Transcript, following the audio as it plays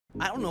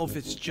I don't know if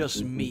it's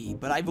just me,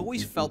 but I've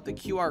always felt that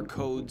QR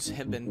codes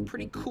have been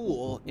pretty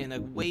cool in a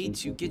way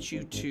to get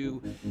you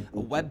to a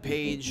web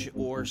page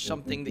or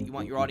something that you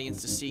want your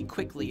audience to see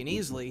quickly and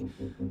easily,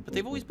 but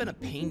they've always been a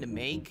pain to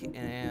make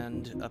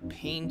and a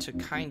pain to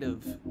kind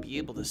of be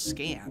able to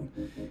scan.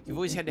 You've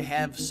always had to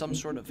have some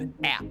sort of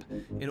app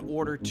in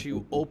order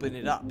to open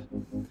it up.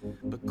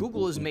 But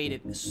Google has made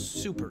it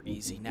super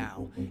easy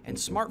now, and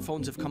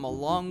smartphones have come a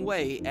long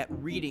way at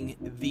reading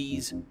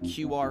these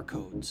QR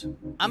codes.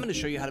 I'm going to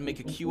show you how to make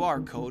a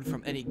QR code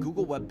from any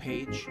Google web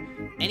page,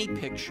 any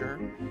picture,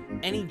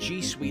 any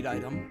G Suite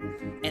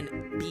item,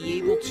 and be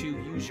able to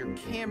use your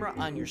camera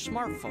on your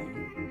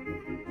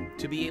smartphone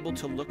to be able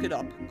to look it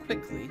up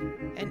quickly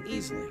and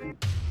easily.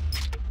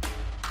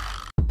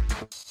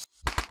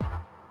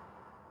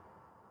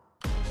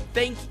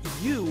 Thank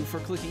you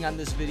for clicking on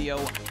this video.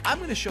 I'm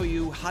going to show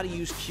you how to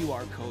use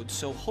QR codes,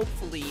 so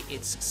hopefully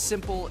it's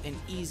simple and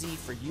easy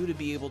for you to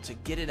be able to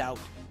get it out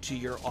to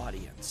your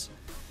audience.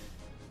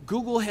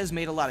 Google has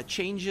made a lot of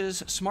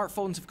changes.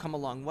 Smartphones have come a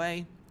long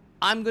way.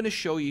 I'm going to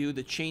show you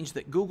the change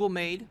that Google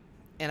made,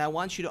 and I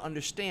want you to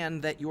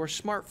understand that your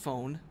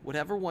smartphone,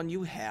 whatever one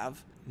you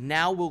have,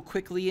 now will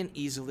quickly and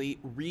easily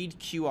read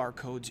QR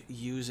codes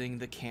using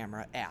the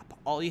camera app.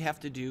 All you have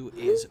to do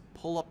is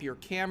pull up your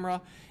camera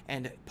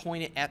and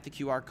point it at the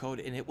QR code,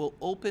 and it will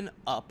open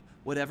up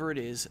whatever it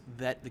is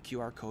that the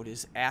QR code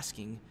is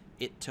asking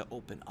it to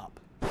open up.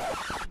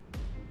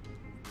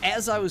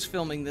 As I was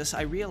filming this,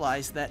 I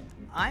realized that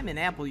I'm an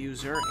Apple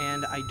user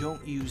and I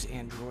don't use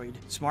Android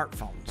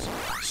smartphones.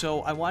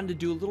 So I wanted to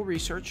do a little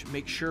research,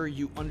 make sure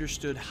you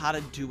understood how to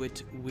do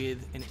it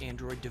with an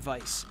Android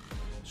device.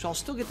 So I'll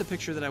still get the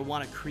picture that I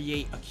want to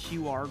create a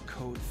QR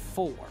code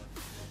for.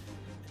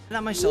 And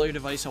on my cellular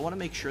device, I want to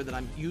make sure that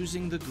I'm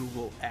using the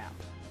Google app.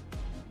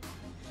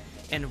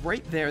 And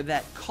right there,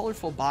 that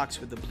colorful box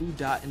with the blue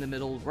dot in the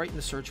middle, right in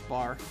the search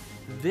bar,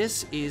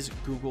 this is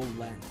Google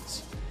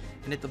Lens.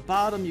 And at the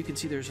bottom, you can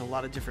see there's a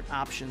lot of different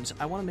options.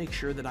 I want to make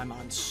sure that I'm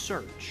on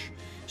search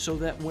so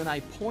that when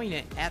I point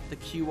it at the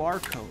QR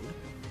code,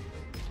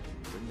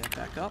 bring that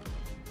back up,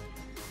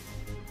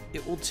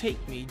 it will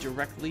take me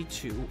directly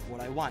to what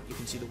I want. You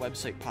can see the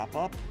website pop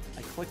up,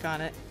 I click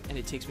on it, and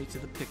it takes me to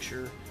the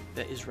picture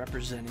that is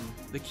representing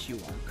the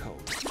QR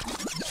code.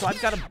 So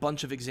I've got a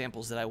bunch of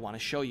examples that I want to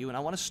show you, and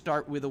I want to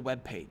start with a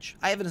web page.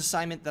 I have an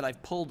assignment that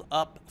I've pulled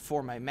up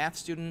for my math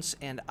students,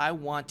 and I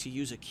want to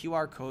use a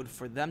QR code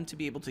for them to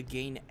be able to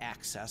gain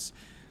access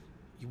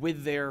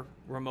with their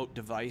remote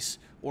device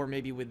or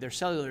maybe with their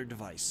cellular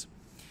device.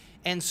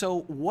 And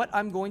so what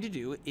I'm going to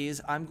do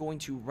is I'm going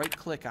to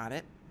right-click on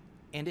it,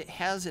 and it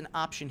has an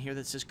option here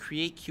that says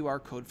Create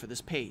QR Code for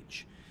this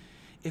page.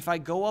 If I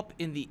go up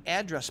in the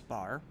address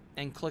bar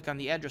and click on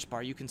the address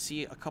bar, you can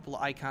see a couple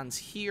of icons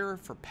here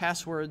for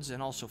passwords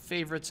and also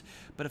favorites.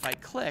 But if I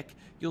click,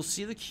 you'll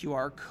see the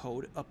QR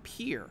code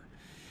appear.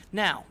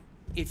 Now,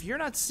 if you're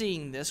not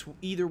seeing this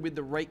either with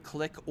the right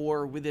click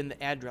or within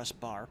the address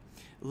bar,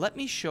 let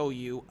me show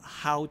you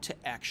how to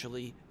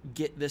actually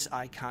get this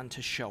icon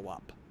to show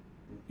up.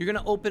 You're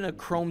going to open a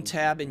Chrome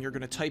tab and you're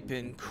going to type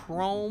in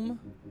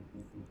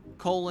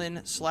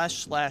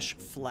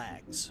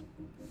Chrome://flags.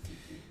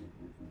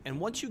 And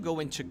once you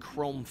go into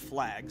Chrome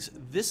flags,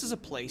 this is a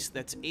place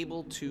that's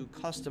able to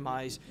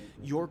customize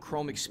your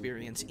Chrome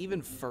experience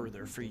even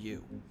further for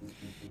you.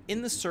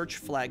 In the search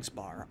flags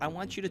bar, I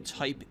want you to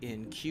type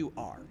in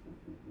QR.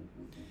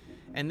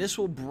 And this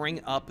will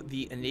bring up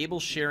the enable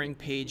sharing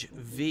page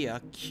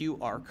via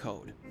QR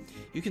code.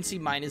 You can see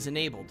mine is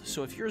enabled.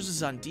 So if yours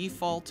is on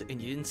default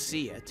and you didn't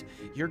see it,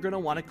 you're going to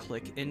want to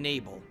click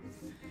enable.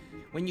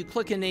 When you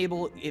click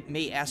enable, it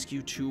may ask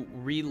you to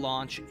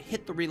relaunch.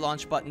 Hit the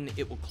relaunch button.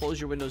 It will close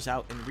your windows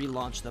out and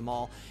relaunch them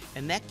all.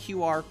 And that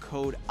QR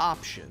code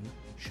option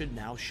should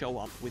now show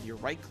up with your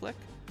right click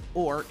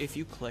or if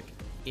you click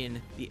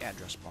in the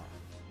address bar.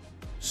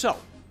 So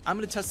I'm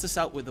going to test this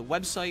out with a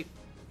website,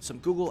 some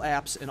Google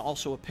apps, and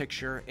also a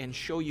picture and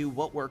show you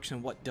what works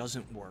and what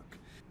doesn't work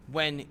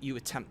when you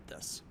attempt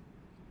this.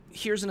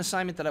 Here's an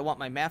assignment that I want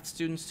my math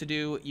students to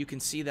do. You can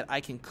see that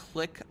I can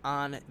click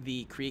on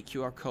the Create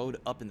QR Code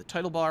up in the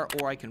title bar,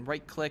 or I can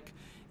right click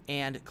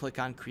and click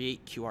on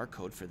Create QR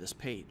Code for this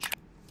page.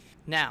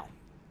 Now,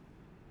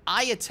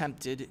 I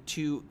attempted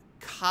to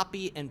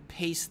copy and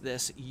paste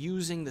this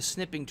using the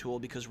snipping tool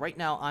because right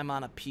now I'm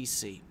on a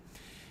PC,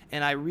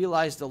 and I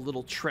realized a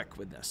little trick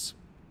with this.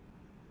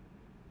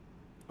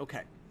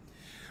 Okay,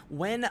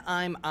 when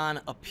I'm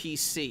on a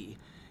PC,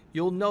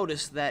 you'll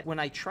notice that when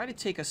I try to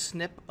take a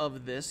snip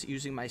of this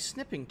using my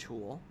snipping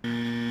tool,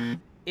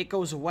 it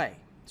goes away.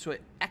 So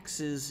it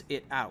X's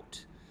it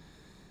out.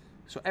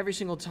 So every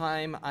single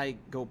time I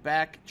go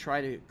back,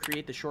 try to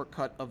create the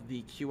shortcut of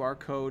the QR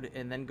code,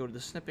 and then go to the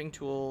snipping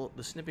tool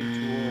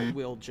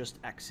will just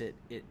exit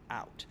it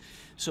out.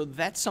 So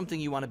that's something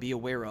you want to be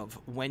aware of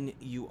when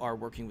you are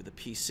working with a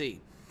PC.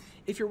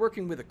 If you're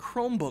working with a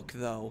Chromebook,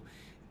 though,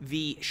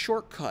 the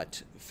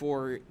shortcut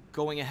for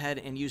going ahead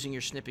and using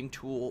your snipping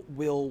tool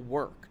will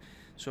work.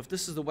 So if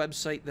this is the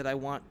website that I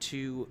want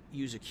to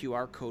use a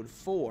QR code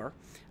for,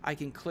 I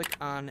can click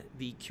on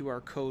the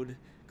QR code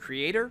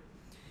creator,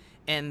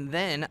 and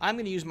then I'm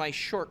going to use my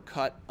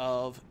shortcut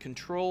of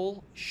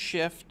Control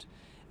Shift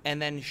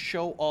and then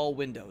Show All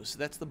Windows.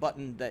 That's the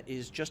button that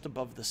is just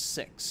above the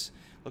 6.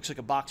 Looks like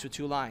a box with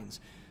 2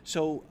 lines.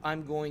 So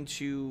I'm going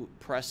to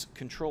press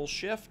Control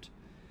Shift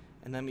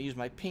and then use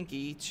my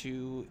pinky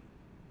to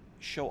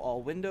show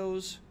all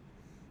windows,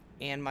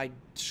 and my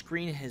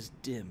screen has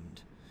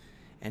dimmed.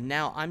 And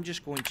now I'm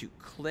just going to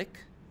click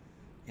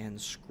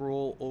and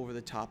scroll over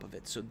the top of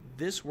it. So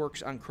this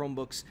works on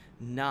Chromebooks,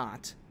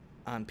 not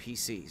on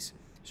PCs.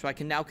 So I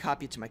can now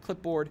copy it to my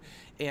clipboard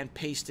and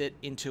paste it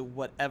into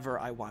whatever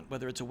I want,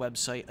 whether it's a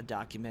website, a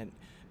document,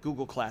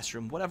 Google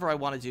Classroom, whatever I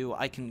want to do,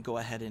 I can go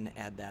ahead and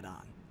add that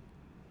on.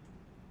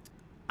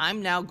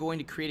 I'm now going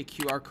to create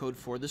a QR code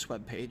for this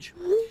web page.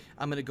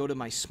 I'm going to go to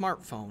my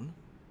smartphone.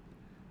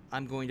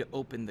 I'm going to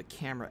open the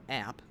camera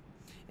app,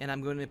 and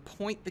I'm going to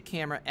point the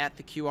camera at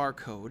the QR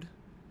code,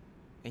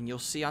 and you'll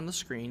see on the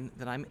screen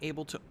that I'm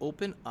able to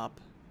open up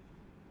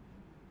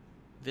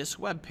this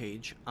web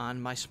page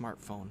on my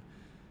smartphone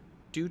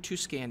due to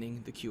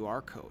scanning the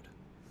QR code.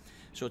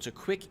 So it's a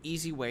quick,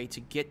 easy way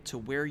to get to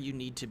where you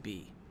need to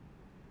be.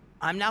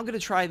 I'm now going to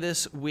try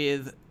this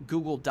with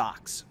Google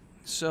Docs.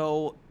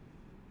 So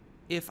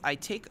if I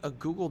take a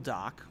Google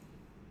Doc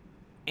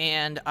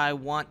and I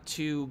want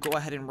to go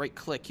ahead and right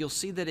click, you'll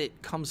see that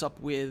it comes up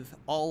with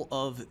all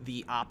of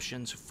the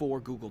options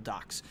for Google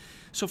Docs.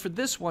 So for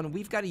this one,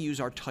 we've got to use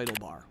our title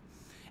bar.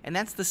 And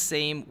that's the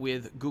same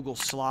with Google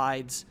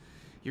Slides.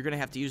 You're going to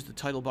have to use the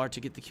title bar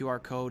to get the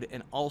QR code,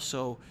 and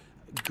also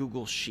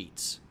Google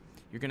Sheets.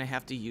 You're going to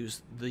have to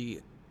use the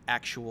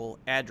actual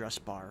address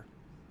bar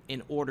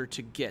in order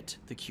to get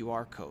the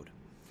QR code.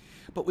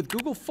 But with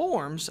Google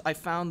Forms, I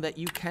found that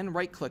you can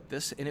right-click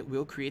this and it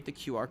will create the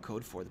QR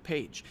code for the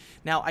page.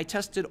 Now, I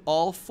tested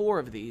all 4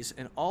 of these,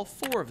 and all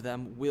 4 of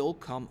them will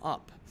come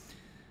up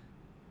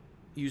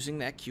using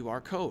that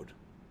QR code.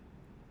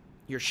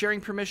 Your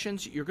sharing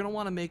permissions, you're going to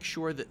want to make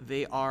sure that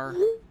they are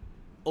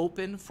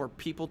open for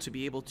people to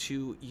be able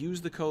to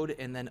use the code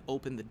and then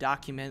open the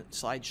document,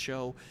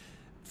 slideshow,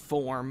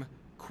 form,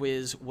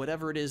 quiz,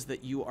 whatever it is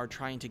that you are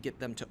trying to get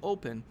them to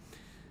open.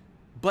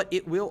 But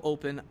it will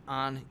open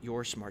on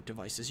your smart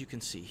device, as you can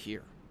see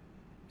here.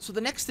 So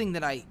the next thing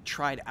that I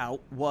tried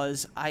out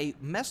was I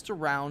messed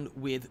around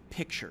with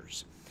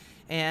pictures.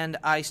 And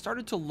I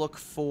started to look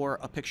for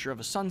a picture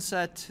of a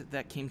sunset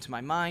that came to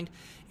my mind.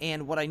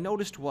 And what I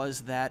noticed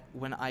was that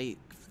when I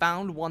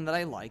found one that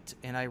I liked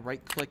and I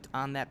right-clicked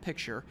on that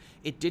picture,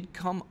 it did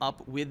come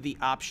up with the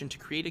option to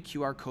create a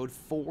QR code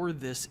for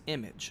this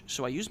image.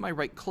 So I used my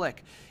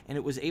right-click and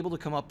it was able to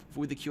come up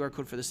with the QR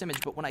code for this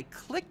image. But when I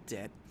clicked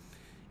it,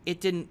 it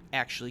didn't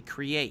actually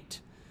create.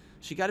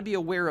 So you got to be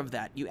aware of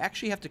that. You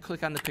actually have to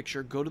click on the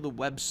picture, go to the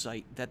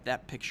website that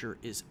that picture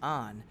is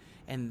on,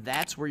 and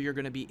that's where you're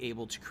going to be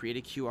able to create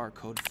a QR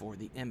code for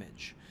the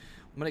image.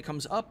 When it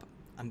comes up,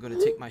 I'm going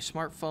to take my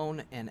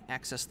smartphone and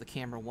access the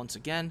camera once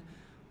again,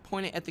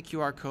 point it at the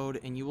QR code,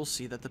 and you will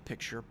see that the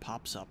picture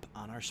pops up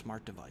on our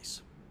smart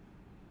device.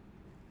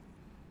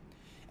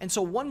 And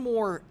so one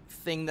more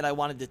thing that I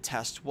wanted to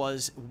test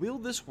was, will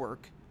this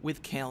work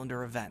with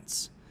calendar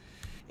events?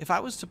 If I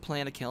was to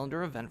plan a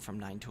calendar event from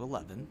 9 to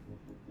 11,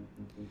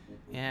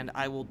 and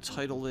I will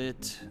title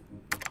it,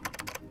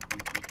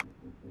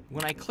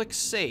 when I click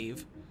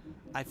Save,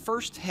 I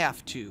first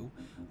have to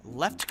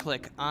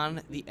left-click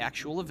on the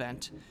actual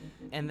event,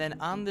 and then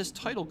on this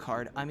title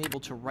card, I'm able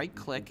to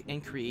right-click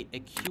and create a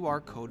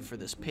QR code for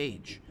this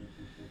page.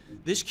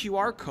 This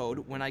QR code,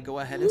 when I go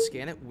ahead and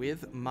scan it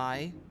with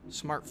my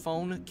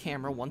smartphone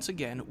camera once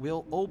again,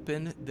 will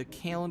open the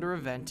calendar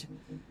event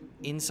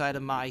inside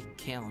of my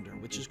calendar,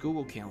 which is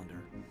Google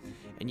Calendar.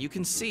 And you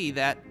can see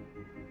that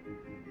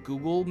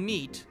Google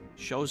Meet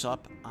shows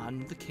up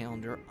on the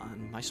calendar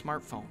on my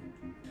smartphone.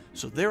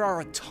 So there are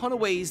a ton of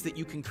ways that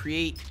you can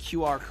create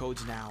QR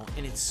codes now,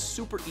 and it's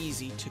super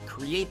easy to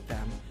create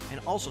them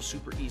and also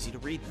super easy to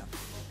read them.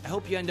 I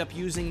hope you end up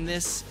using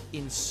this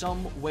in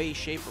some way,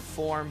 shape, or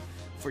form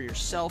for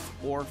yourself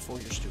or for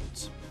your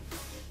students.